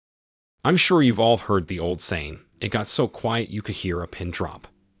I'm sure you've all heard the old saying, it got so quiet you could hear a pin drop.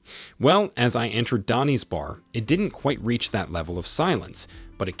 Well, as I entered Donnie's bar, it didn't quite reach that level of silence,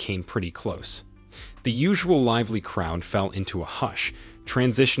 but it came pretty close. The usual lively crowd fell into a hush,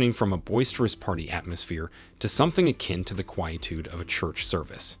 transitioning from a boisterous party atmosphere to something akin to the quietude of a church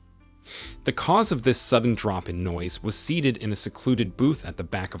service. The cause of this sudden drop in noise was seated in a secluded booth at the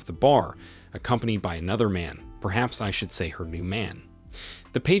back of the bar, accompanied by another man, perhaps I should say her new man.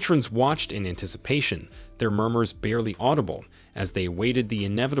 The patrons watched in anticipation, their murmurs barely audible, as they awaited the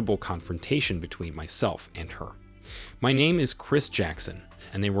inevitable confrontation between myself and her. My name is Chris Jackson,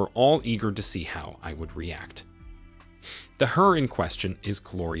 and they were all eager to see how I would react. The her in question is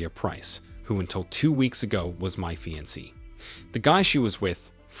Gloria Price, who until 2 weeks ago was my fiancé. The guy she was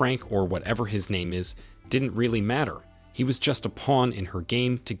with, Frank or whatever his name is, didn't really matter. He was just a pawn in her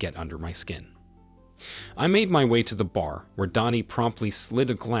game to get under my skin. I made my way to the bar, where Donnie promptly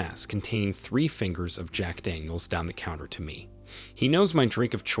slid a glass containing 3 fingers of Jack Daniels down the counter to me. He knows my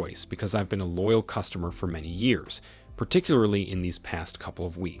drink of choice because I've been a loyal customer for many years, particularly in these past couple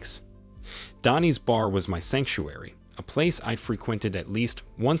of weeks. Donnie's bar was my sanctuary, a place I'd frequented at least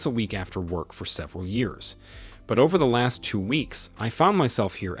once a week after work for several years. But over the last 2 weeks, I found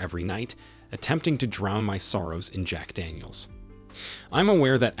myself here every night, attempting to drown my sorrows in Jack Daniels. I'm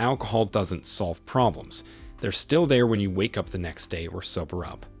aware that alcohol doesn't solve problems. They're still there when you wake up the next day or sober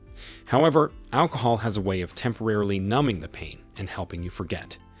up. However, alcohol has a way of temporarily numbing the pain and helping you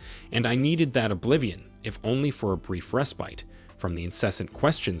forget. And I needed that oblivion, if only for a brief respite, from the incessant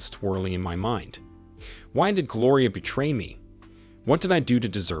questions twirling in my mind. Why did Gloria betray me? What did I do to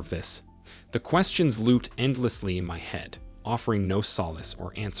deserve this? The questions looped endlessly in my head, offering no solace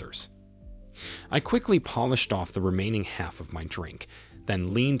or answers. I quickly polished off the remaining half of my drink,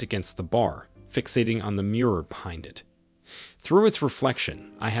 then leaned against the bar, fixating on the mirror behind it. Through its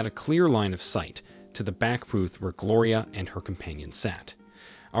reflection, I had a clear line of sight to the back booth where Gloria and her companion sat.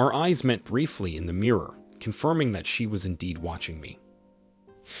 Our eyes met briefly in the mirror, confirming that she was indeed watching me.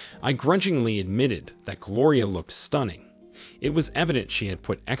 I grudgingly admitted that Gloria looked stunning. It was evident she had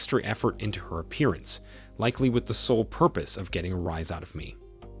put extra effort into her appearance, likely with the sole purpose of getting a rise out of me.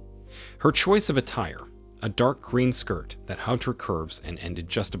 Her choice of attire, a dark green skirt that hugged her curves and ended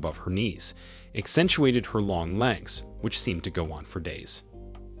just above her knees, accentuated her long legs, which seemed to go on for days.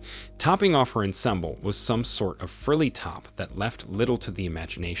 Topping off her ensemble was some sort of frilly top that left little to the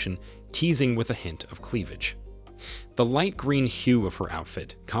imagination, teasing with a hint of cleavage. The light green hue of her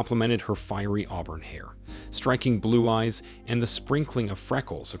outfit complemented her fiery auburn hair, striking blue eyes and the sprinkling of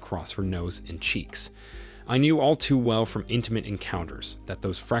freckles across her nose and cheeks. I knew all too well from intimate encounters that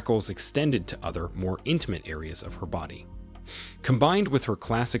those freckles extended to other, more intimate areas of her body. Combined with her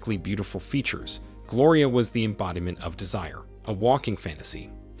classically beautiful features, Gloria was the embodiment of desire, a walking fantasy.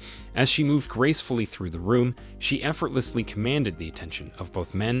 As she moved gracefully through the room, she effortlessly commanded the attention of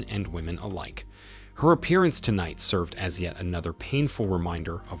both men and women alike. Her appearance tonight served as yet another painful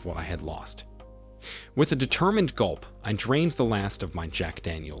reminder of what I had lost. With a determined gulp, I drained the last of my Jack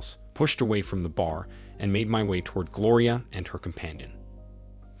Daniels, pushed away from the bar, and made my way toward Gloria and her companion.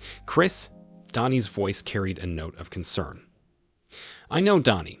 "Chris?" Donnie's voice carried a note of concern. "I know,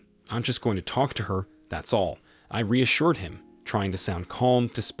 Donnie. I'm just going to talk to her, that's all," I reassured him, trying to sound calm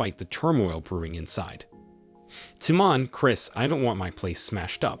despite the turmoil brewing inside. "Come on, Chris, I don't want my place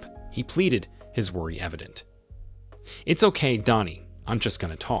smashed up," he pleaded, his worry evident. "It's okay, Donnie. I'm just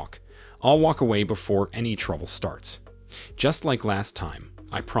gonna talk. I'll walk away before any trouble starts." Just like last time,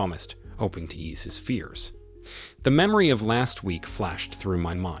 I promised, hoping to ease his fears. The memory of last week flashed through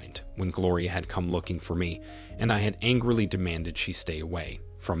my mind when Gloria had come looking for me, and I had angrily demanded she stay away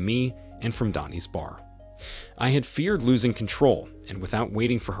from me and from Donnie's bar. I had feared losing control, and without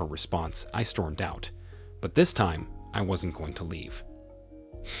waiting for her response, I stormed out. But this time, I wasn't going to leave.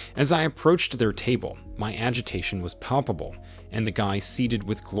 As I approached their table, my agitation was palpable, and the guy seated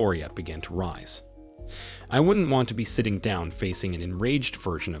with Gloria began to rise. I wouldn't want to be sitting down facing an enraged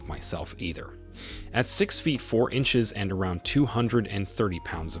version of myself either. At 6 feet 4 inches and around 230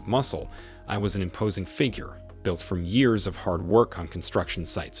 pounds of muscle, I was an imposing figure, built from years of hard work on construction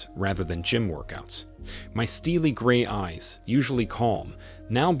sites rather than gym workouts. My steely gray eyes, usually calm,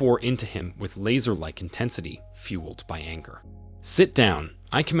 now bore into him with laser-like intensity, fueled by anger. "Sit down,"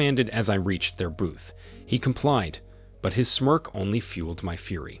 I commanded as I reached their booth. He complied, but his smirk only fueled my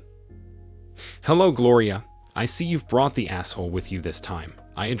fury. "Hello, Gloria. I see you've brought the asshole with you this time,"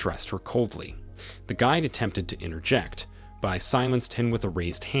 I addressed her coldly. The guide attempted to interject, but I silenced him with a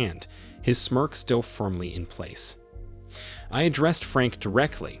raised hand, his smirk still firmly in place. I addressed Frank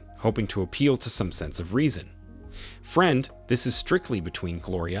directly, hoping to appeal to some sense of reason. Friend, this is strictly between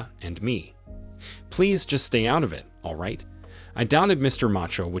Gloria and me. Please just stay out of it, all right? I doubted Mr.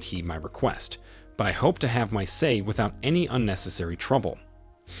 Macho would heed my request, but I hope to have my say without any unnecessary trouble.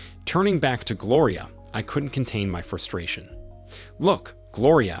 Turning back to Gloria, I couldn't contain my frustration. Look,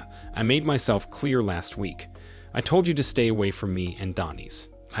 Gloria, I made myself clear last week. I told you to stay away from me and Donnie's.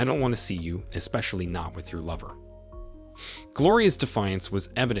 I don't want to see you, especially not with your lover. Gloria's defiance was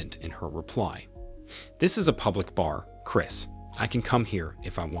evident in her reply. This is a public bar, Chris. I can come here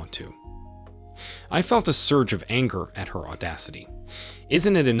if I want to. I felt a surge of anger at her audacity.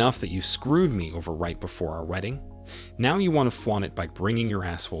 Isn't it enough that you screwed me over right before our wedding? Now you want to flaunt it by bringing your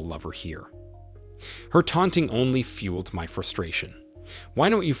asshole lover here. Her taunting only fueled my frustration. Why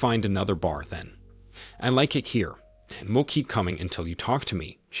don't you find another bar then? I like it here, and we'll keep coming until you talk to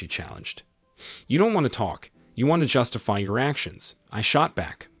me, she challenged. You don't want to talk. You want to justify your actions. I shot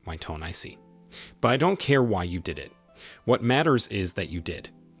back, my tone icy. But I don't care why you did it. What matters is that you did.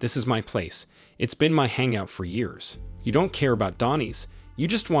 This is my place. It's been my hangout for years. You don't care about Donnie's. You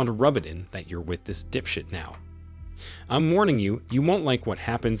just want to rub it in that you're with this dipshit now. I'm warning you, you won't like what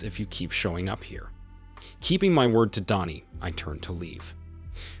happens if you keep showing up here. Keeping my word to Donnie, I turned to leave.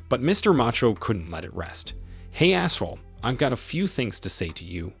 But Mr. Macho couldn't let it rest. Hey asshole, I've got a few things to say to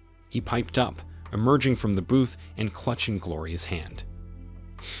you. He piped up, emerging from the booth and clutching Gloria's hand.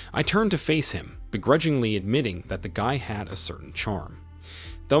 I turned to face him, begrudgingly admitting that the guy had a certain charm.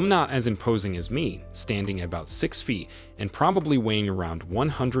 Though not as imposing as me, standing at about 6 feet and probably weighing around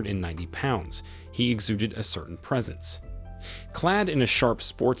 190 pounds, he exuded a certain presence. Clad in a sharp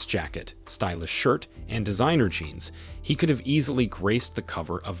sports jacket, stylish shirt, and designer jeans, he could have easily graced the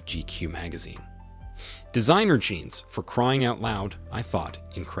cover of GQ magazine. Designer jeans, for crying out loud, I thought,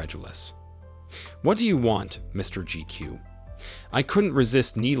 incredulous. What do you want, Mr. GQ? I couldn't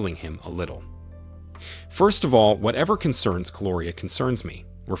resist needling him a little. First of all, whatever concerns Gloria concerns me.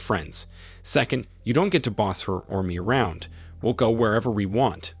 We're friends. Second, you don't get to boss her or me around. We'll go wherever we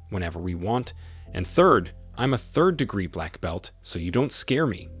want, whenever we want. And third, I'm a third-degree black belt, so you don't scare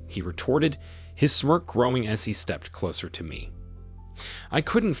me, he retorted, his smirk growing as he stepped closer to me. I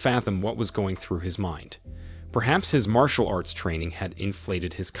couldn't fathom what was going through his mind. Perhaps his martial arts training had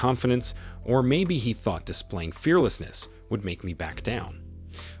inflated his confidence, or maybe he thought displaying fearlessness would make me back down.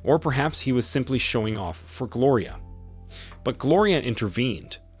 Or perhaps he was simply showing off for Gloria. But Gloria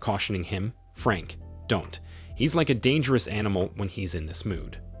intervened, cautioning him, Frank, don't. He's like a dangerous animal when he's in this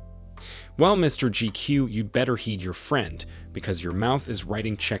mood. Well, Mr. GQ, you'd better heed your friend, because your mouth is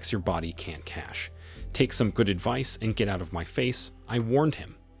writing checks your body can't cash. Take some good advice and get out of my face, I warned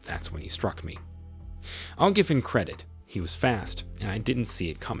him. That's when he struck me. I'll give him credit. He was fast, and I didn't see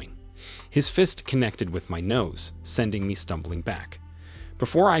it coming. His fist connected with my nose, sending me stumbling back.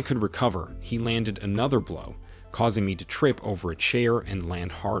 Before I could recover, he landed another blow, causing me to trip over a chair and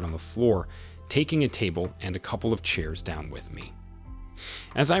land hard on the floor, taking a table and a couple of chairs down with me.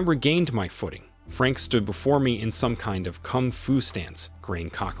 As I regained my footing, Frank stood before me in some kind of kung fu stance, grinning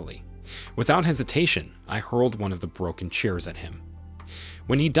cockily. Without hesitation, I hurled one of the broken chairs at him.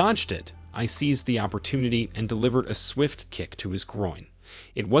 When he dodged it, I seized the opportunity and delivered a swift kick to his groin.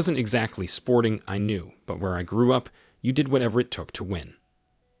 It wasn't exactly sporting, I knew, but where I grew up, you did whatever it took to win.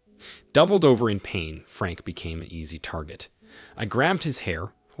 Doubled over in pain, Frank became an easy target. I grabbed his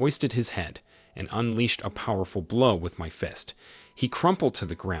hair, hoisted his head, and unleashed a powerful blow with my fist. He crumpled to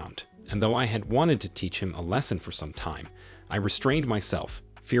the ground, and though I had wanted to teach him a lesson for some time, I restrained myself,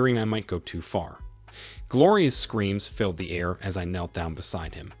 fearing I might go too far. Gloria's screams filled the air as I knelt down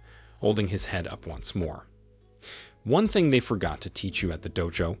beside him, holding his head up once more. One thing they forgot to teach you at the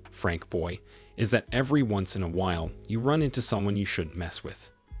dojo, Frank boy, is that every once in a while you run into someone you shouldn't mess with.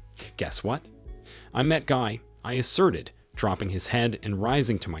 Guess what? I'm that guy, I asserted, dropping his head and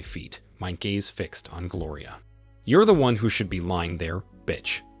rising to my feet, my gaze fixed on Gloria. You're the one who should be lying there,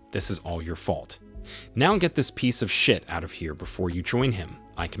 bitch. This is all your fault. Now get this piece of shit out of here before you join him,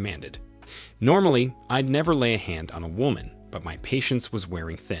 I commanded. Normally, I'd never lay a hand on a woman, but my patience was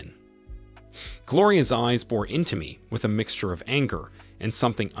wearing thin. Gloria's eyes bore into me with a mixture of anger and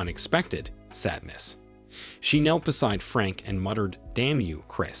something unexpected, sadness. She knelt beside Frank and muttered, "Damn you,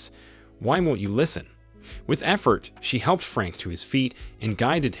 Chris. Why won't you listen?" With effort, she helped Frank to his feet and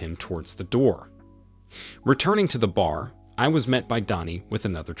guided him towards the door. Returning to the bar, I was met by Donnie with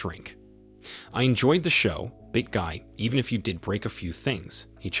another drink. I enjoyed the show, big guy, even if you did break a few things,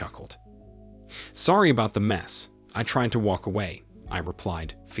 he chuckled. Sorry about the mess. I tried to walk away, I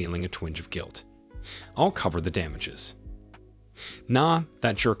replied, feeling a twinge of guilt. I'll cover the damages. Nah,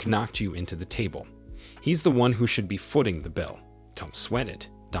 that jerk knocked you into the table. He's the one who should be footing the bill. Don't sweat it,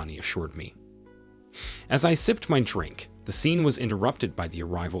 Donnie assured me. As I sipped my drink, the scene was interrupted by the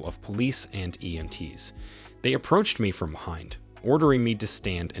arrival of police and EMTs. They approached me from behind, ordering me to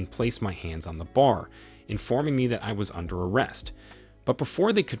stand and place my hands on the bar, informing me that I was under arrest. But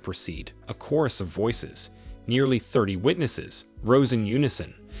before they could proceed, a chorus of voices, nearly 30 witnesses, rose in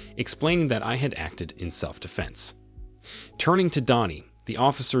unison, explaining that I had acted in self-defense. Turning to Donnie, the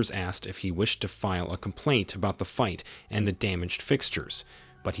officers asked if he wished to file a complaint about the fight and the damaged fixtures,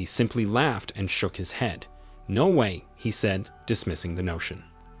 but he simply laughed and shook his head. "No way," he said, dismissing the notion.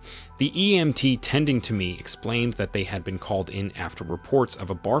 The EMT tending to me explained that they had been called in after reports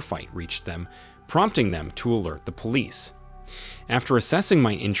of a bar fight reached them, prompting them to alert the police. After assessing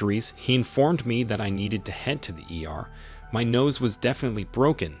my injuries, he informed me that I needed to head to the ER. My nose was definitely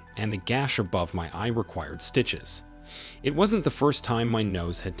broken, and the gash above my eye required stitches. It wasn't the first time my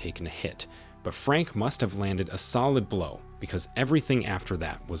nose had taken a hit, but Frank must have landed a solid blow, because everything after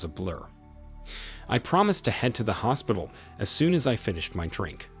that was a blur. I promised to head to the hospital as soon as I finished my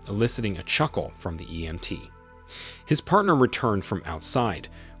drink, eliciting a chuckle from the EMT. His partner returned from outside,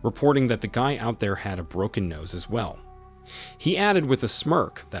 reporting that the guy out there had a broken nose as well. He added with a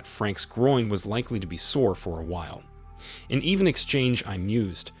smirk that Frank's groin was likely to be sore for a while. In even exchange, I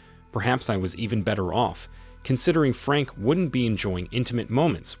mused. Perhaps I was even better off, considering Frank wouldn't be enjoying intimate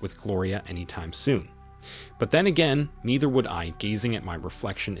moments with Gloria anytime soon. But then again, neither would I, gazing at my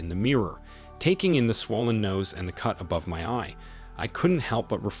reflection in the mirror, taking in the swollen nose and the cut above my eye. I couldn't help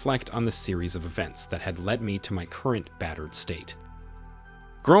but reflect on the series of events that had led me to my current battered state.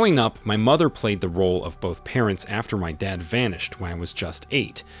 Growing up, my mother played the role of both parents after my dad vanished when I was just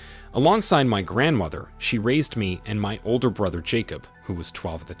 8. Alongside my grandmother, she raised me and my older brother Jacob, who was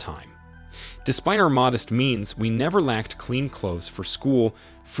 12 at the time. Despite our modest means, we never lacked clean clothes for school,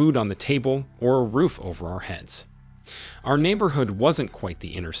 food on the table, or a roof over our heads. Our neighborhood wasn't quite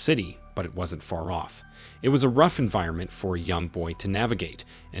the inner city, but it wasn't far off. It was a rough environment for a young boy to navigate,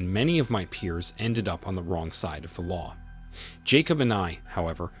 and many of my peers ended up on the wrong side of the law. Jacob and I,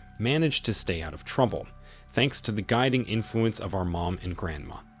 however, managed to stay out of trouble, thanks to the guiding influence of our mom and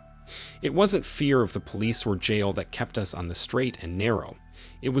grandma. It wasn't fear of the police or jail that kept us on the straight and narrow.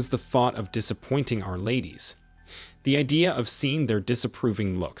 It was the thought of disappointing our ladies. The idea of seeing their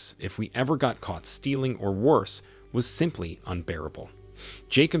disapproving looks if we ever got caught stealing or worse was simply unbearable.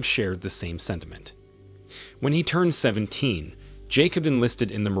 Jacob shared the same sentiment. When he turned 17, Jacob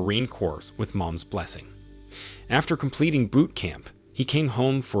enlisted in the Marine Corps with Mom's blessing. After completing boot camp, he came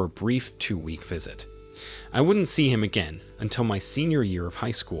home for a brief 2-week visit. I wouldn't see him again until my senior year of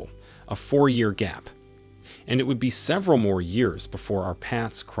high school, a 4-year gap, and it would be several more years before our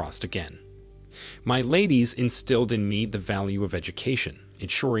paths crossed again. My ladies instilled in me the value of education,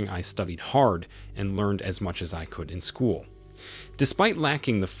 ensuring I studied hard and learned as much as I could in school. Despite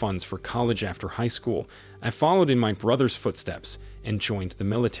lacking the funds for college after high school, I followed in my brother's footsteps and joined the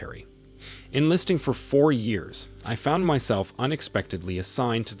military. Enlisting for 4 years, I found myself unexpectedly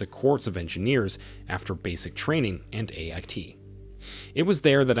assigned to the Corps of Engineers after basic training and AIT. It was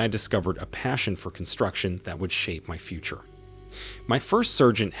there that I discovered a passion for construction that would shape my future. My first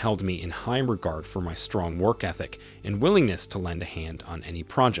sergeant held me in high regard for my strong work ethic and willingness to lend a hand on any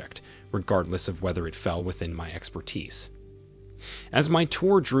project, regardless of whether it fell within my expertise. As my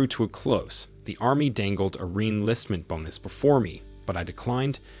tour drew to a close, the Army dangled a re-enlistment bonus before me, but I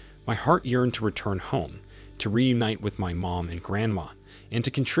declined. My heart yearned to return home, to reunite with my mom and grandma, and to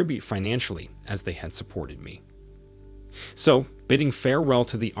contribute financially as they had supported me. So, bidding farewell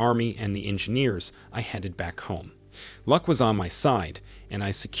to the Army and the engineers, I headed back home. Luck was on my side, and I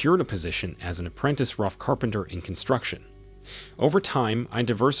secured a position as an apprentice rough carpenter in construction. Over time, I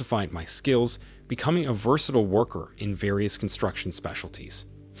diversified my skills, becoming a versatile worker in various construction specialties.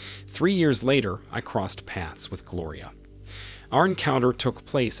 3 years later, I crossed paths with Gloria. Our encounter took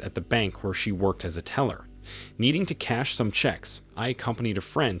place at the bank where she worked as a teller. Needing to cash some checks, I accompanied a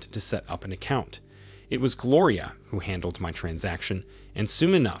friend to set up an account. It was Gloria who handled my transaction, and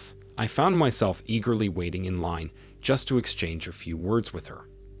soon enough, I found myself eagerly waiting in line just to exchange a few words with her.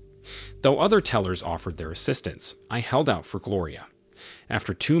 Though other tellers offered their assistance, I held out for Gloria.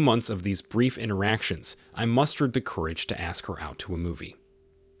 After 2 months of these brief interactions, I mustered the courage to ask her out to a movie.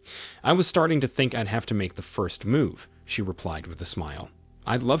 "I was starting to think I'd have to make the first move," she replied with a smile.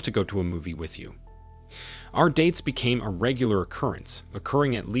 "I'd love to go to a movie with you." Our dates became a regular occurrence,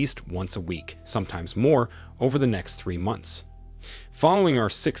 occurring at least once a week, sometimes more, over the next 3 months. Following our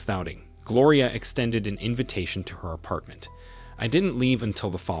 6th outing, Gloria extended an invitation to her apartment. I didn't leave until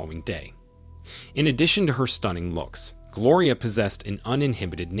the following day. In addition to her stunning looks, Gloria possessed an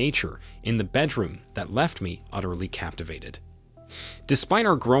uninhibited nature in the bedroom that left me utterly captivated. Despite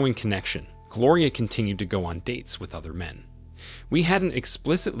our growing connection, Gloria continued to go on dates with other men. We hadn't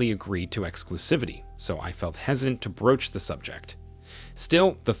explicitly agreed to exclusivity, so I felt hesitant to broach the subject.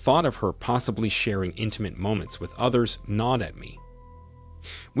 Still, the thought of her possibly sharing intimate moments with others gnawed at me.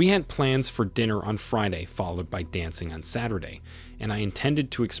 We had plans for dinner on Friday, followed by dancing on Saturday, and I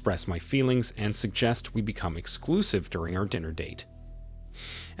intended to express my feelings and suggest we become exclusive during our dinner date.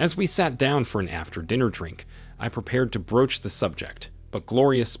 As we sat down for an after-dinner drink, I prepared to broach the subject, but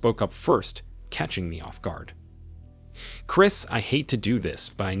Gloria spoke up first, catching me off guard. "Chris, I hate to do this,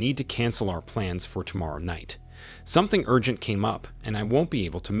 but I need to cancel our plans for tomorrow night. Something urgent came up, and I won't be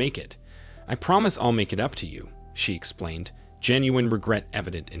able to make it. I promise I'll make it up to you," she explained, genuine regret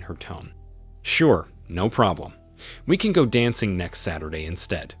evident in her tone. "Sure, no problem. We can go dancing next Saturday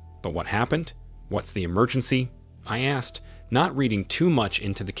instead. But what happened? What's the emergency?" I asked, not reading too much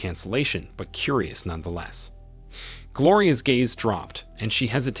into the cancellation, but curious nonetheless. Gloria's gaze dropped, and she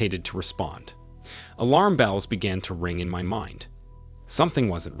hesitated to respond. Alarm bells began to ring in my mind. Something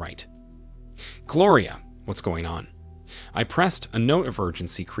wasn't right. "Gloria, what's going on?" I pressed, a note of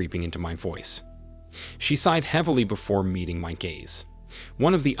urgency creeping into my voice. She sighed heavily before meeting my gaze.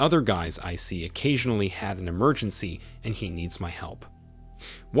 "One of the other guys I see occasionally had an emergency, and he needs my help."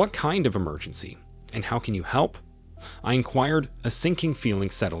 "What kind of emergency? And how can you help?" I inquired, a sinking feeling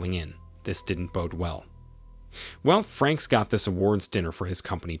settling in. This didn't bode well. "Well, Frank's got this awards dinner for his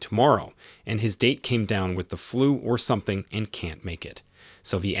company tomorrow, and his date came down with the flu or something and can't make it.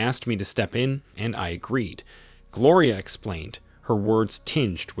 So he asked me to step in, and I agreed," Gloria explained, her words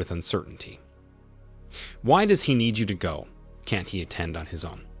tinged with uncertainty. "Why does he need you to go? Can't he attend on his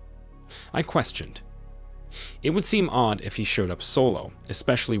own?" I questioned. "It would seem odd if he showed up solo,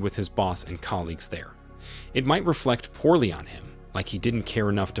 especially with his boss and colleagues there. It might reflect poorly on him, like he didn't care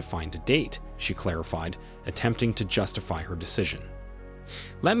enough to find a date," she clarified, attempting to justify her decision.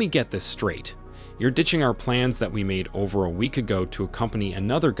 "Let me get this straight. You're ditching our plans that we made over a week ago to accompany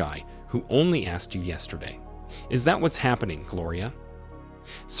another guy who only asked you yesterday. Is that what's happening, Gloria?"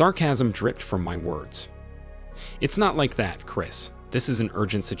 Sarcasm dripped from my words. "It's not like that, Chris. This is an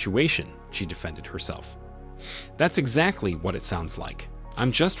urgent situation," she defended herself. "That's exactly what it sounds like.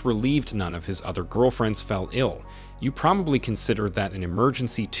 I'm just relieved none of his other girlfriends fell ill. You probably consider that an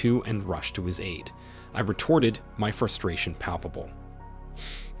emergency too and rushed to his aid," I retorted, my frustration palpable.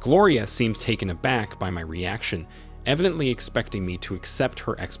 Gloria seemed taken aback by my reaction, evidently expecting me to accept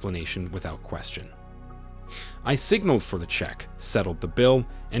her explanation without question. I signaled for the check, settled the bill,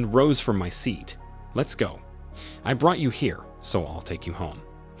 and rose from my seat. "Let's go. I brought you here, so I'll take you home.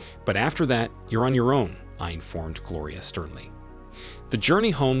 But after that, you're on your own," I informed Gloria sternly. The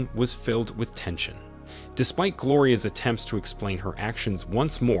journey home was filled with tension. Despite Gloria's attempts to explain her actions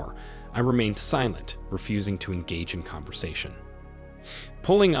once more, I remained silent, refusing to engage in conversation.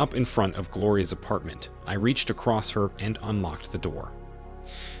 Pulling up in front of Gloria's apartment, I reached across her and unlocked the door.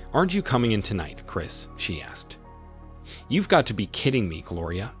 "Aren't you coming in tonight, Chris?" she asked. "You've got to be kidding me,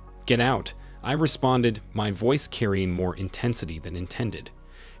 Gloria. Get out," I responded, my voice carrying more intensity than intended.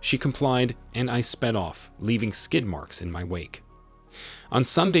 She complied, and I sped off, leaving skid marks in my wake. On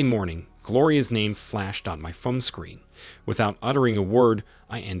Sunday morning, Gloria's name flashed on my phone screen. Without uttering a word,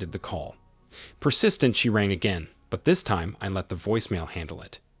 I ended the call. Persistent, she rang again, but this time I let the voicemail handle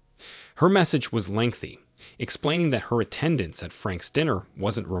it. Her message was lengthy, explaining that her attendance at Frank's dinner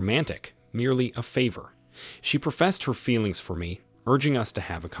wasn't romantic, merely a favor. She professed her feelings for me, urging us to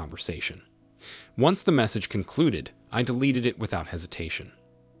have a conversation. Once the message concluded, I deleted it without hesitation.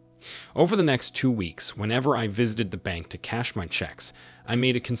 Over the next 2 weeks, whenever I visited the bank to cash my checks, I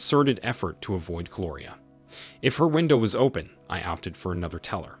made a concerted effort to avoid Gloria. If her window was open, I opted for another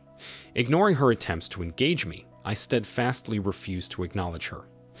teller. Ignoring her attempts to engage me, I steadfastly refused to acknowledge her.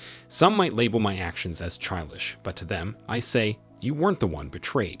 Some might label my actions as childish, but to them, I say, you weren't the one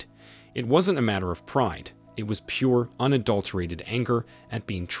betrayed. It wasn't a matter of pride. It was pure, unadulterated anger at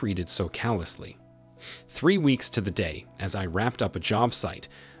being treated so callously. 3 weeks to the day, as I wrapped up a job site,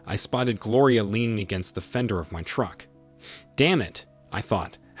 I spotted Gloria leaning against the fender of my truck. Damn it, I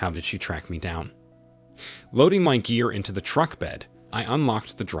thought, how did she track me down? Loading my gear into the truck bed, I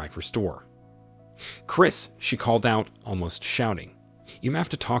unlocked the driver's door. "Chris," she called out, almost shouting. "You have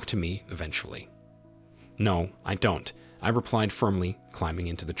to talk to me eventually." "No, I don't," I replied firmly, climbing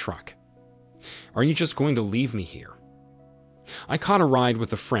into the truck. "Are you just going to leave me here?" "I caught a ride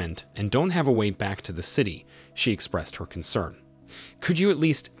with a friend and don't have a way back to the city," she expressed her concern. "Could you at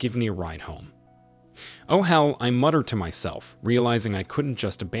least give me a ride home?" "Oh hell," I muttered to myself, realizing I couldn't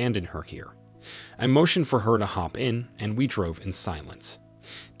just abandon her here. I motioned for her to hop in, and we drove in silence.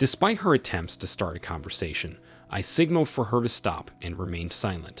 Despite her attempts to start a conversation, I signaled for her to stop and remained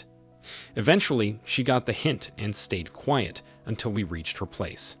silent. Eventually, she got the hint and stayed quiet until we reached her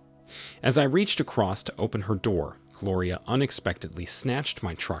place. As I reached across to open her door, Gloria unexpectedly snatched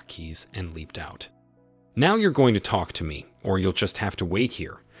my truck keys and leaped out. "Now you're going to talk to me, or you'll just have to wait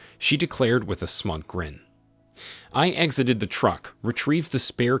here," she declared with a smug grin. I exited the truck, retrieved the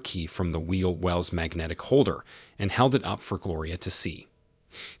spare key from the wheel well's magnetic holder, and held it up for Gloria to see.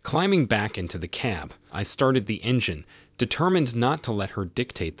 Climbing back into the cab, I started the engine, determined not to let her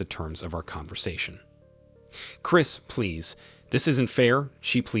dictate the terms of our conversation. "Chris, please, this isn't fair,"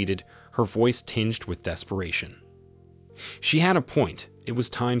 she pleaded, her voice tinged with desperation. She had a point. It was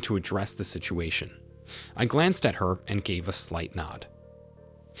time to address the situation. I glanced at her and gave a slight nod.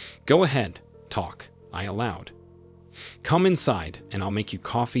 "Go ahead, talk," I allowed. "Come inside, and I'll make you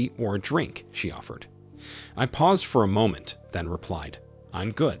coffee or a drink," she offered. I paused for a moment, then replied,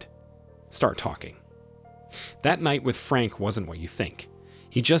 "I'm good. Start talking." "That night with Frank wasn't what you think.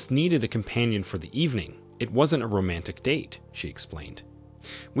 He just needed a companion for the evening. It wasn't a romantic date," she explained.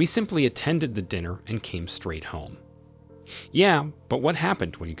 "We simply attended the dinner and came straight home." "Yeah, but what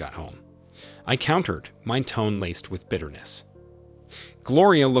happened when you got home?" I countered, my tone laced with bitterness.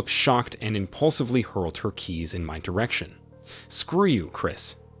 Gloria looked shocked and impulsively hurled her keys in my direction. "Screw you,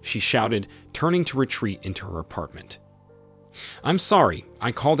 Chris," she shouted, turning to retreat into her apartment. "I'm sorry,"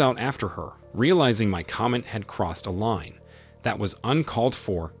 I called out after her, realizing my comment had crossed a line. "That was uncalled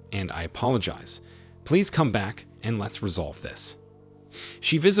for, and I apologize. Please come back, and let's resolve this."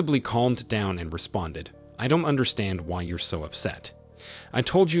 She visibly calmed down and responded, "I don't understand why you're so upset. I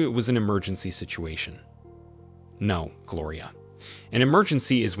told you it was an emergency situation." "No, Gloria. An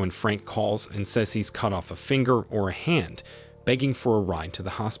emergency is when Frank calls and says he's cut off a finger or a hand, begging for a ride to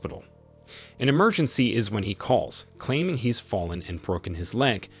the hospital. An emergency is when he calls, claiming he's fallen and broken his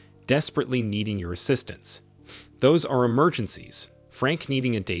leg, desperately needing your assistance. Those are emergencies. Frank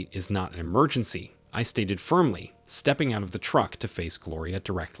needing a date is not an emergency," I stated firmly, stepping out of the truck to face Gloria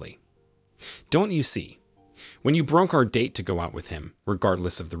directly. "Don't you see? When you broke our date to go out with him,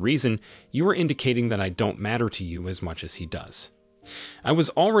 regardless of the reason, you were indicating that I don't matter to you as much as he does. I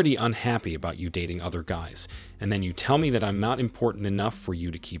was already unhappy about you dating other guys, and then you tell me that I'm not important enough for you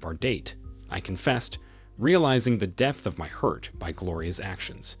to keep our date," I confessed, realizing the depth of my hurt by Gloria's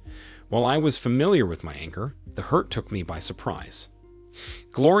actions. While I was familiar with my anger, the hurt took me by surprise.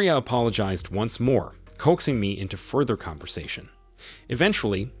 Gloria apologized once more, coaxing me into further conversation.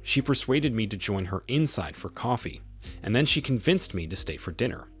 Eventually, she persuaded me to join her inside for coffee, and then she convinced me to stay for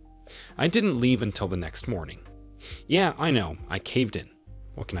dinner. I didn't leave until the next morning. Yeah, I know, I caved in.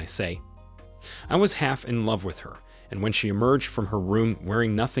 What can I say? I was half in love with her, and when she emerged from her room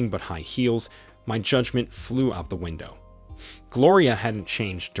wearing nothing but high heels, my judgment flew out the window. Gloria hadn't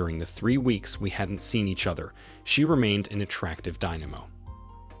changed during the 3 weeks we hadn't seen each other. She remained an attractive dynamo.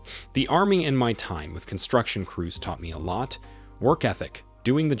 The army and my time with construction crews taught me a lot: work ethic,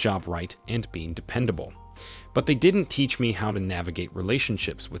 doing the job right, and being dependable. But they didn't teach me how to navigate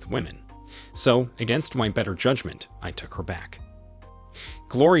relationships with women. So, against my better judgment, I took her back.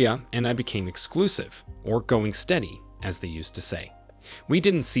 Gloria and I became exclusive, or going steady, as they used to say. We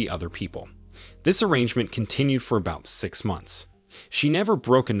didn't see other people. This arrangement continued for about 6 months. She never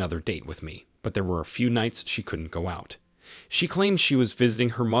broke another date with me, but there were a few nights she couldn't go out. She claimed she was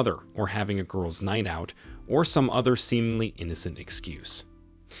visiting her mother, or having a girls' night out, or some other seemingly innocent excuse.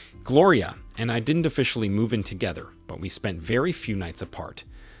 Gloria and I didn't officially move in together, but we spent very few nights apart.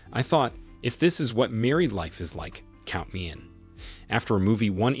 I thought, if this is what married life is like, count me in. After a movie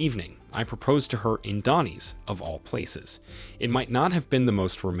one evening, I proposed to her in Donnie's, of all places. It might not have been the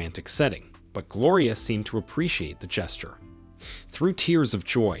most romantic setting, but Gloria seemed to appreciate the gesture. Through tears of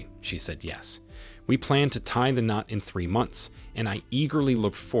joy, she said yes. We planned to tie the knot in 3 months, and I eagerly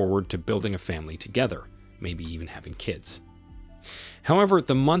looked forward to building a family together, maybe even having kids. However,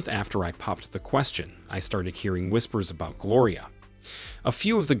 the month after I popped the question, I started hearing whispers about Gloria. A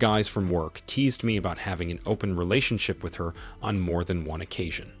few of the guys from work teased me about having an open relationship with her on more than one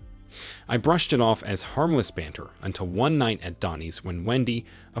occasion. I brushed it off as harmless banter until one night at Donnie's when Wendy,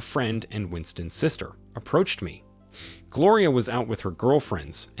 a friend and Winston's sister, approached me. Gloria was out with her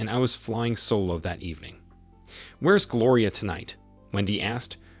girlfriends, and I was flying solo that evening. "Where's Gloria tonight?" Wendy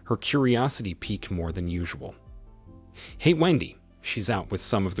asked, her curiosity piqued more than usual. "Hey, Wendy, she's out with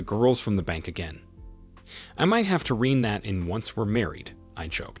some of the girls from the bank again." "I might have to rein that in once we're married," I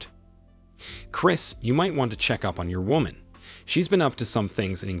joked. "Chris, you might want to check up on your woman. She's been up to some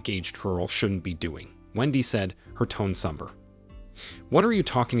things an engaged girl shouldn't be doing," Wendy said, her tone somber. "What are you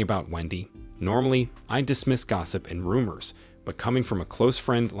talking about, Wendy?" Normally, I dismiss gossip and rumors, but coming from a close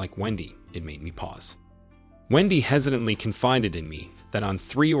friend like Wendy, it made me pause. Wendy hesitantly confided in me that on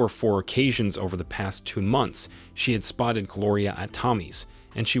 3 or 4 occasions over the past 2 months, she had spotted Gloria at Tommy's,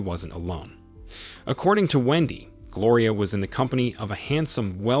 and she wasn't alone. According to Wendy, Gloria was in the company of a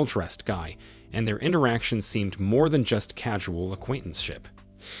handsome, well-dressed guy, and their interaction seemed more than just casual acquaintanceship.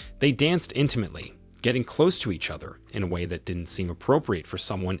 They danced intimately, getting close to each other in a way that didn't seem appropriate for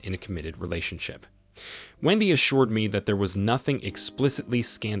someone in a committed relationship. Wendy assured me that there was nothing explicitly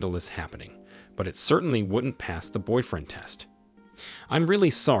scandalous happening, but it certainly wouldn't pass the boyfriend test. "I'm really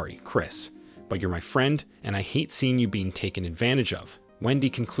sorry, Chris, but you're my friend, and I hate seeing you being taken advantage of," Wendy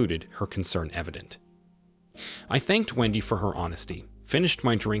concluded, her concern evident. I thanked Wendy for her honesty, finished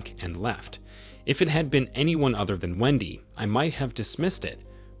my drink, and left. If it had been anyone other than Wendy, I might have dismissed it,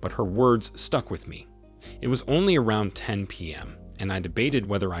 but her words stuck with me. It was only around 10 p.m., and I debated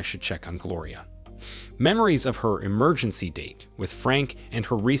whether I should check on Gloria. Memories of her emergency date with Frank and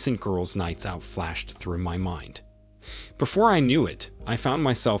her recent girls' nights out flashed through my mind. Before I knew it, I found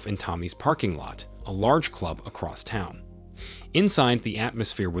myself in Tommy's parking lot, a large club across town. Inside, the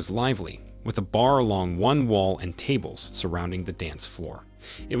atmosphere was lively, with a bar along one wall and tables surrounding the dance floor.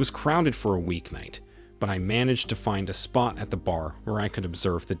 It was crowded for a weeknight, but I managed to find a spot at the bar where I could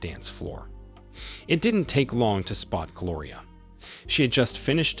observe the dance floor. It didn't take long to spot Gloria. She had just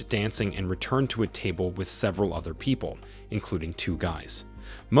finished dancing and returned to a table with several other people, including 2 guys.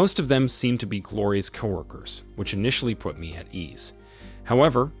 Most of them seemed to be Gloria's coworkers, which initially put me at ease.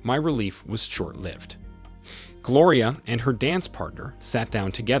 However, my relief was short-lived. Gloria and her dance partner sat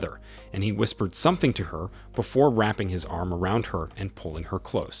down together, and he whispered something to her before wrapping his arm around her and pulling her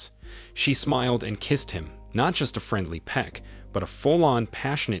close. She smiled and kissed him, not just a friendly peck, but a full-on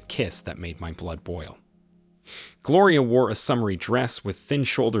passionate kiss that made my blood boil. Gloria wore a summery dress with thin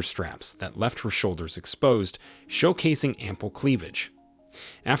shoulder straps that left her shoulders exposed, showcasing ample cleavage.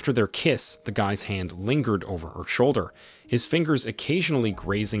 After their kiss, the guy's hand lingered over her shoulder, his fingers occasionally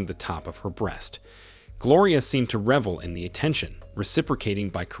grazing the top of her breast. Gloria seemed to revel in the attention, reciprocating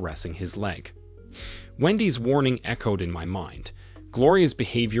by caressing his leg. Wendy's warning echoed in my mind. Gloria's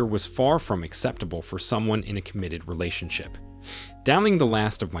behavior was far from acceptable for someone in a committed relationship. Downing the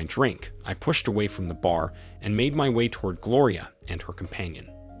last of my drink, I pushed away from the bar and made my way toward Gloria and her companion.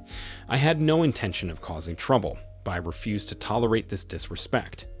 I had no intention of causing trouble, but I refused to tolerate this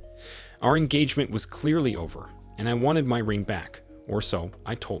disrespect. Our engagement was clearly over, and I wanted my ring back, or so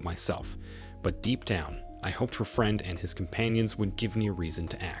I told myself. But deep down, I hoped her friend and his companions would give me a reason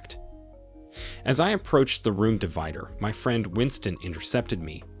to act. As I approached the room divider, my friend Winston intercepted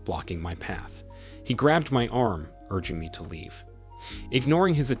me, blocking my path. He grabbed my arm, urging me to leave.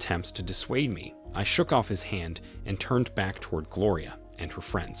 Ignoring his attempts to dissuade me, I shook off his hand and turned back toward Gloria and her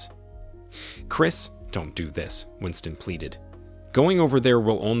friends. "Chris, don't do this," Winston pleaded. "Going over there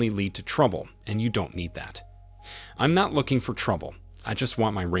will only lead to trouble, and you don't need that." "I'm not looking for trouble. I just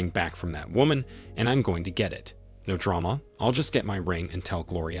want my ring back from that woman, and I'm going to get it. No drama, I'll just get my ring and tell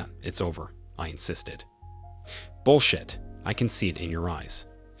Gloria it's over," I insisted. "Bullshit. I can see it in your eyes.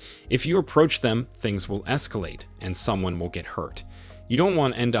 If you approach them, things will escalate, and someone will get hurt. You don't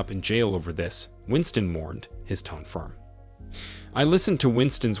want to end up in jail over this," Winston warned, his tone firm. I listened to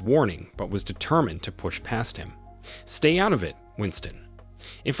Winston's warning, but was determined to push past him. "Stay out of it, Winston.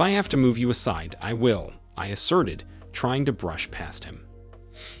 If I have to move you aside, I will," I asserted, trying to brush past him.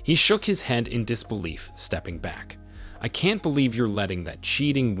 He shook his head in disbelief, stepping back. "I can't believe you're letting that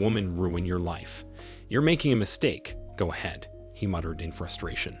cheating woman ruin your life. You're making a mistake. Go ahead," he muttered in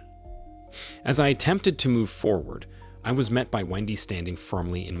frustration. As I attempted to move forward, I was met by Wendy standing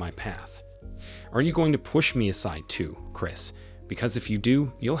firmly in my path. "Are you going to push me aside too, Chris? Because if you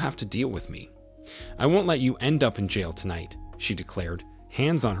do, you'll have to deal with me. I won't let you end up in jail tonight," she declared,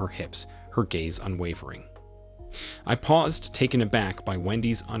 hands on her hips, her gaze unwavering. I paused, taken aback by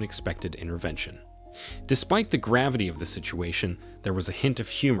Wendy's unexpected intervention. Despite the gravity of the situation, there was a hint of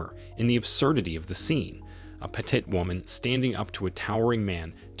humor in the absurdity of the scene, a petite woman standing up to a towering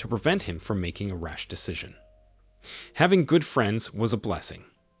man to prevent him from making a rash decision. Having good friends was a blessing.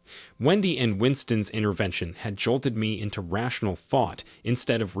 Wendy and Winston's intervention had jolted me into rational thought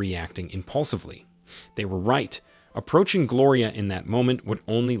instead of reacting impulsively. They were right. Approaching Gloria in that moment would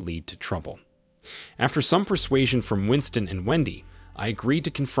only lead to trouble. After some persuasion from Winston and Wendy, I agreed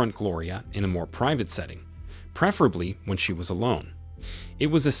to confront Gloria in a more private setting, preferably when she was alone. It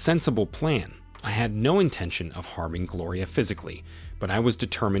was a sensible plan. I had no intention of harming Gloria physically, but I was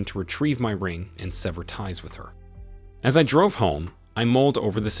determined to retrieve my ring and sever ties with her. As I drove home, I mulled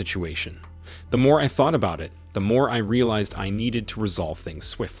over the situation. The more I thought about it, the more I realized I needed to resolve things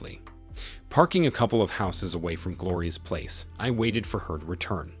swiftly. Parking a couple of houses away from Gloria's place, I waited for her to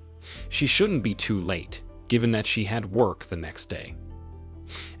return. She shouldn't be too late. given that she had work the next day.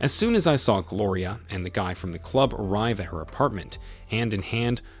 As soon as I saw Gloria and the guy from the club arrive at her apartment, hand in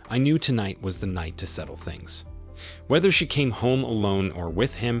hand, I knew tonight was the night to settle things. Whether she came home alone or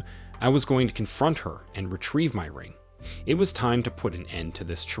with him, I was going to confront her and retrieve my ring. It was time to put an end to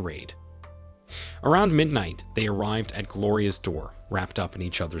this charade. Around midnight, they arrived at Gloria's door, wrapped up in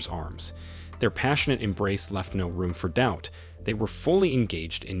each other's arms. Their passionate embrace left no room for doubt. They were fully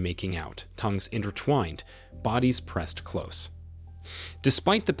engaged in making out, tongues intertwined, bodies pressed close.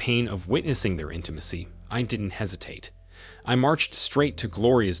 Despite the pain of witnessing their intimacy, I didn't hesitate. I marched straight to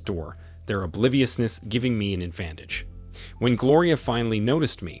Gloria's door, their obliviousness giving me an advantage. When Gloria finally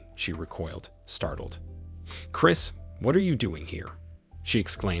noticed me, she recoiled, startled. "Chris, what are you doing here?" she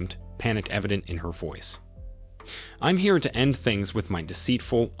exclaimed, panic evident in her voice. "I'm here to end things with my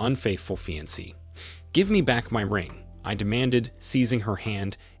deceitful, unfaithful fiancé. Give me back my ring," I demanded, seizing her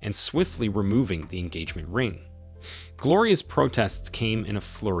hand and swiftly removing the engagement ring. Gloria's protests came in a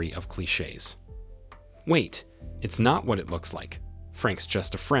flurry of cliches. "Wait, it's not what it looks like. Frank's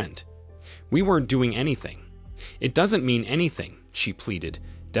just a friend. We weren't doing anything." "It doesn't mean anything," she pleaded,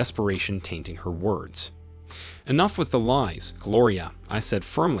 desperation tainting her words. "Enough with the lies, Gloria," I said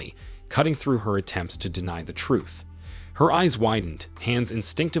firmly, cutting through her attempts to deny the truth. Her eyes widened, hands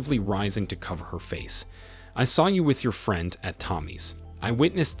instinctively rising to cover her face. "I saw you with your friend at Tommy's. I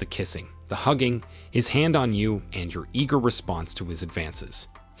witnessed the kissing, the hugging, his hand on you, and your eager response to his advances.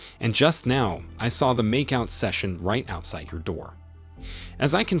 And just now, I saw the make-out session right outside your door."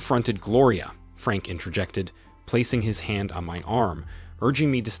 As I confronted Gloria, Frank interjected, placing his hand on my arm,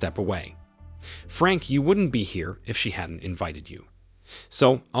 urging me to step away. "Frank, you wouldn't be here if she hadn't invited you.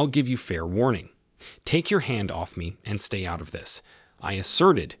 So I'll give you fair warning. Take your hand off me and stay out of this," I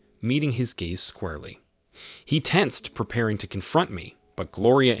asserted, meeting his gaze squarely. He tensed, preparing to confront me, but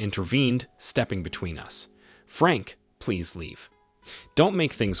Gloria intervened, stepping between us. "Frank, please leave. Don't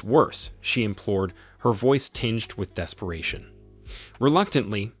make things worse," she implored, her voice tinged with desperation.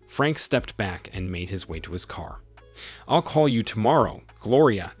 Reluctantly, Frank stepped back and made his way to his car. "I'll call you tomorrow,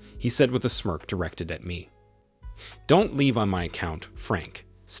 Gloria," he said with a smirk directed at me. "Don't leave on my account, Frank.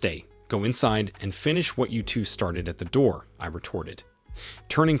 Stay, go inside, and finish what you two started at the door," I retorted.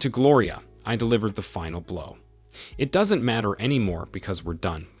 Turning to Gloria, I delivered the final blow. "It doesn't matter anymore because we're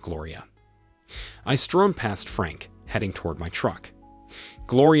done, Gloria." I strode past Frank, heading toward my truck.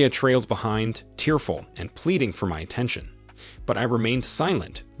 Gloria trailed behind, tearful and pleading for my attention. But I remained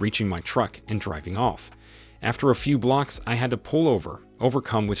silent, reaching my truck and driving off. After a few blocks, I had to pull over,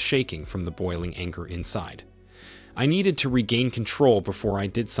 overcome with shaking from the boiling anger inside. I needed to regain control before I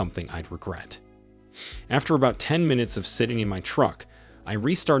did something I'd regret. After about 10 minutes of sitting in my truck, I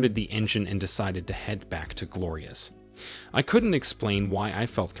restarted the engine and decided to head back to Gloria's. I couldn't explain why I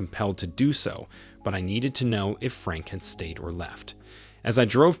felt compelled to do so, but I needed to know if Frank had stayed or left. As I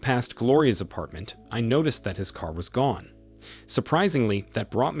drove past Gloria's apartment, I noticed that his car was gone. Surprisingly, that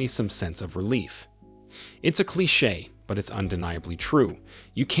brought me some sense of relief. It's a cliché, but it's undeniably true.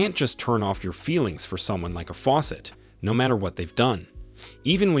 You can't just turn off your feelings for someone like a faucet, no matter what they've done.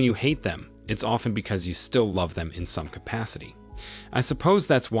 Even when you hate them, it's often because you still love them in some capacity. I suppose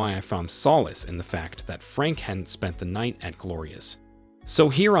that's why I found solace in the fact that Frank hadn't spent the night at Gloria's. So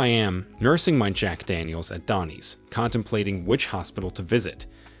here I am, nursing my Jack Daniels at Donnie's, contemplating which hospital to visit.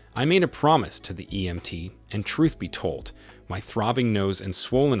 I made a promise to the EMT, and truth be told, my throbbing nose and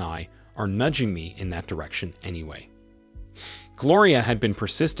swollen eye are nudging me in that direction anyway. Gloria had been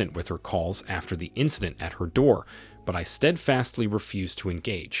persistent with her calls after the incident at her door, but I steadfastly refused to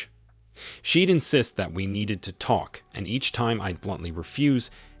engage. She'd insist that we needed to talk, and each time I'd bluntly refuse,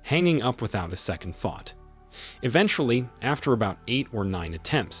 hanging up without a second thought. Eventually, after about 8 or 9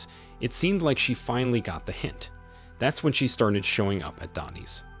 attempts, it seemed like she finally got the hint. That's when she started showing up at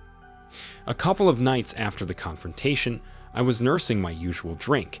Donnie's. A couple of nights after the confrontation, I was nursing my usual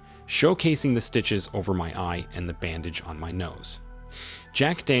drink, showcasing the stitches over my eye and the bandage on my nose.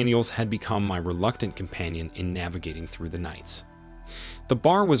 Jack Daniels had become my reluctant companion in navigating through the nights. The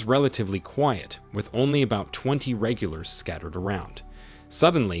bar was relatively quiet, with only about 20 regulars scattered around.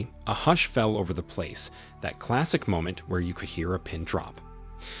 Suddenly, a hush fell over the place, that classic moment where you could hear a pin drop.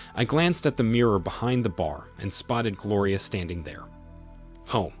 I glanced at the mirror behind the bar and spotted Gloria standing there.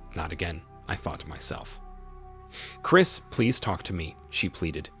 "Oh, not again," I thought to myself. "Chris, please talk to me," she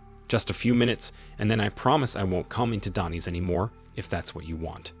pleaded. "Just a few minutes, and then I promise I won't come into Donnie's anymore, if that's what you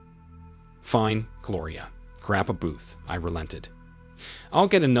want." "Fine, Gloria. Grab a booth," I relented. "I'll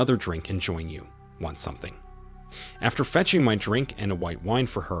get another drink and join you. Want something?" After fetching my drink and a white wine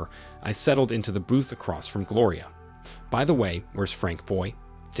for her, I settled into the booth across from Gloria. "By the way, where's Frank Boy?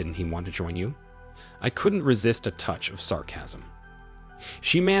 Didn't he want to join you?" I couldn't resist a touch of sarcasm.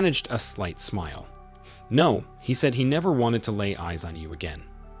 She managed a slight smile. No, he said he never wanted to lay eyes on you again.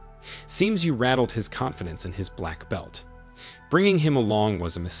 Seems you rattled his confidence in his black belt. Bringing him along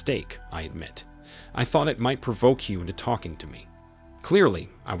was a mistake, I admit. I thought it might provoke you into talking to me. Clearly,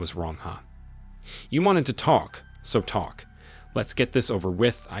 I was wrong, huh? You wanted to talk, so talk. Let's get this over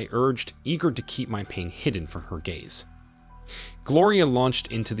with, I urged, eager to keep my pain hidden from her gaze. Gloria launched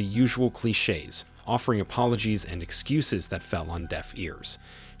into the usual cliches, offering apologies and excuses that fell on deaf ears.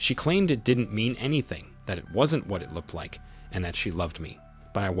 She claimed it didn't mean anything, that it wasn't what it looked like, and that she loved me,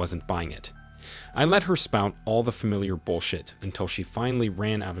 but I wasn't buying it. I let her spout all the familiar bullshit until she finally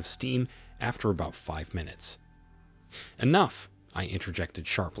ran out of steam after about 5 minutes. Enough, I interjected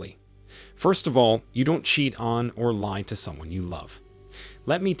sharply. First of all, you don't cheat on or lie to someone you love.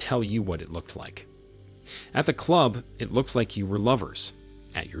 Let me tell you what it looked like. At the club, it looked like you were lovers.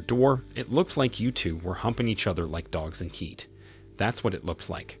 At your door, it looked like you two were humping each other like dogs in heat. That's what it looked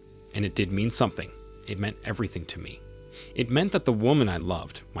like. And it did mean something. It meant everything to me. It meant that the woman I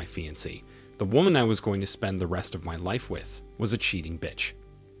loved, my fiancée, the woman I was going to spend the rest of my life with, was a cheating bitch.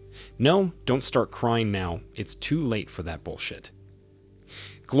 No, don't start crying now. It's too late for that bullshit.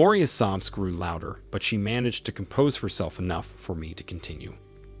 Gloria's sobs grew louder, but she managed to compose herself enough for me to continue.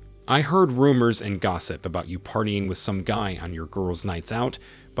 I heard rumors and gossip about you partying with some guy on your girls' nights out,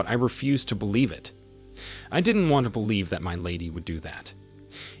 but I refused to believe it. I didn't want to believe that my lady would do that.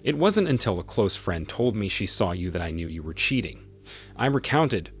 It wasn't until a close friend told me she saw you that I knew you were cheating. I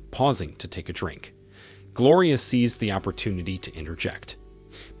recounted, pausing to take a drink. Gloria seized the opportunity to interject.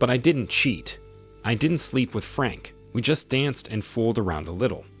 But I didn't cheat. I didn't sleep with Frank. We just danced and fooled around a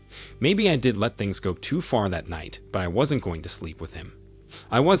little. Maybe I did let things go too far that night, but I wasn't going to sleep with him.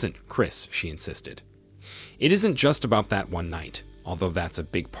 I wasn't, Chris, she insisted. It isn't just about that one night, although that's a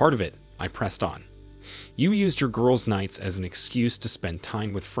big part of it, I pressed on. You used your girls' nights as an excuse to spend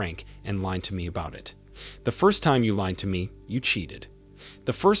time with Frank and lied to me about it. The first time you lied to me, you cheated.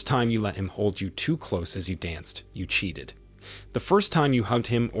 The first time you let him hold you too close as you danced, you cheated. The first time you hugged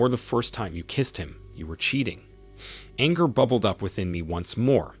him or the first time you kissed him, you were cheating. Anger bubbled up within me once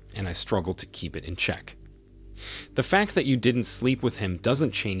more, and I struggled to keep it in check. The fact that you didn't sleep with him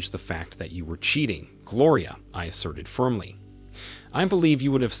doesn't change the fact that you were cheating, Gloria, I asserted firmly. I believe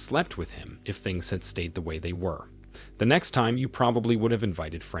you would have slept with him if things had stayed the way they were. The next time, you probably would have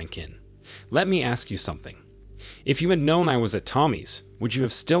invited Frank in. Let me ask you something. If you had known I was at Tommy's, would you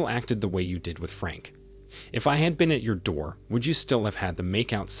have still acted the way you did with Frank? If I had been at your door, would you still have had the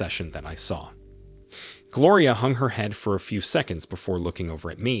make-out session that I saw? Gloria hung her head for a few seconds before looking over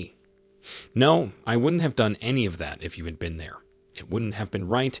at me. No, I wouldn't have done any of that if you had been there. It wouldn't have been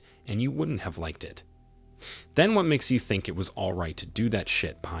right, and you wouldn't have liked it. Then what makes you think it was all right to do that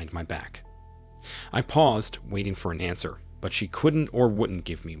shit behind my back? I paused, waiting for an answer, but she couldn't or wouldn't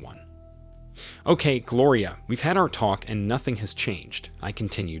give me one. Okay, Gloria, we've had our talk and nothing has changed, I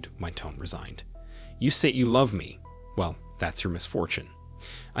continued, my tone resigned. You say you love me. Well, that's your misfortune.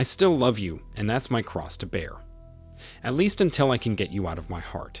 I still love you, and that's my cross to bear. At least until I can get you out of my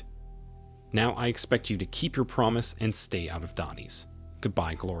heart. Now I expect you to keep your promise and stay out of Donnie's.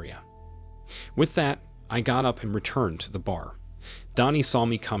 Goodbye, Gloria. With that, I got up and returned to the bar. Donnie saw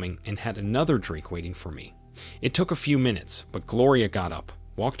me coming and had another drink waiting for me. It took a few minutes, but Gloria got up,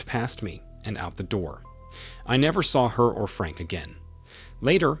 walked past me, and out the door. I never saw her or Frank again.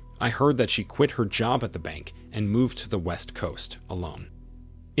 Later, I heard that she quit her job at the bank and moved to the West Coast alone.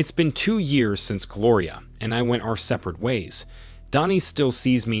 It's been 2 years since Gloria and I went our separate ways. Donnie still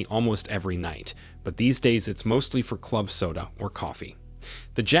sees me almost every night, but these days it's mostly for club soda or coffee.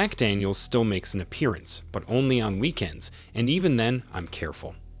 The Jack Daniels still makes an appearance, but only on weekends, and even then, I'm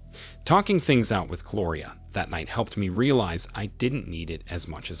careful. Talking things out with Gloria that night helped me realize I didn't need it as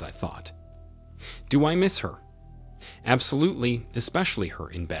much as I thought. Do I miss her? Absolutely, especially her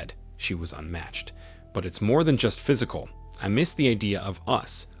in bed. She was unmatched. But it's more than just physical. I miss the idea of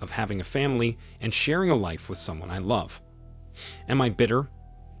us, of having a family, and sharing a life with someone I love. Am I bitter?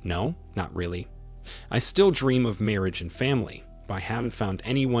 No, not really. I still dream of marriage and family, but I haven't found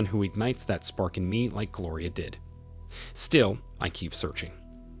anyone who ignites that spark in me like Gloria did. Still, I keep searching.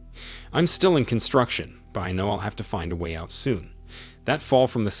 I'm still in construction, but I know I'll have to find a way out soon. That fall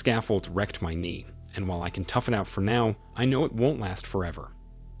from the scaffold wrecked my knee, and while I can tough it out for now, I know it won't last forever.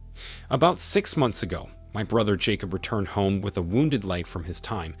 About 6 months ago, my brother Jacob returned home with a wounded leg from his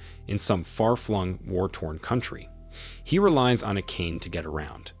time in some far-flung, war-torn country. He relies on a cane to get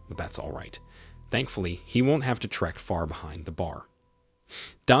around, but that's all right. Thankfully, he won't have to trek far behind the bar.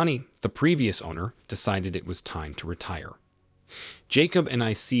 Donnie, the previous owner, decided it was time to retire. Jacob and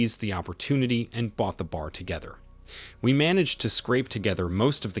I seized the opportunity and bought the bar together. We managed to scrape together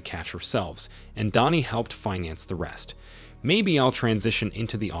most of the cash ourselves, and Donnie helped finance the rest. Maybe I'll transition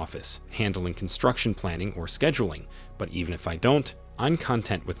into the office, handling construction planning or scheduling, but even if I don't, I'm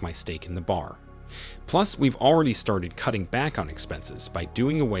content with my stake in the bar. Plus, we've already started cutting back on expenses by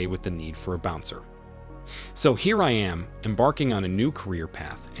doing away with the need for a bouncer. So here I am, embarking on a new career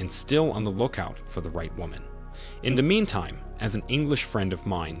path and still on the lookout for the right woman. In the meantime, as an English friend of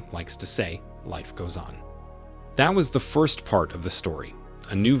mine likes to say, life goes on. That was the first part of the story.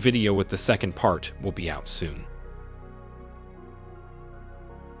 A new video with the second part will be out soon.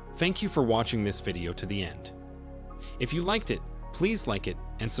 Thank you for watching this video to the end. If you liked it, please like it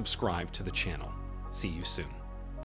and subscribe to the channel. See you soon.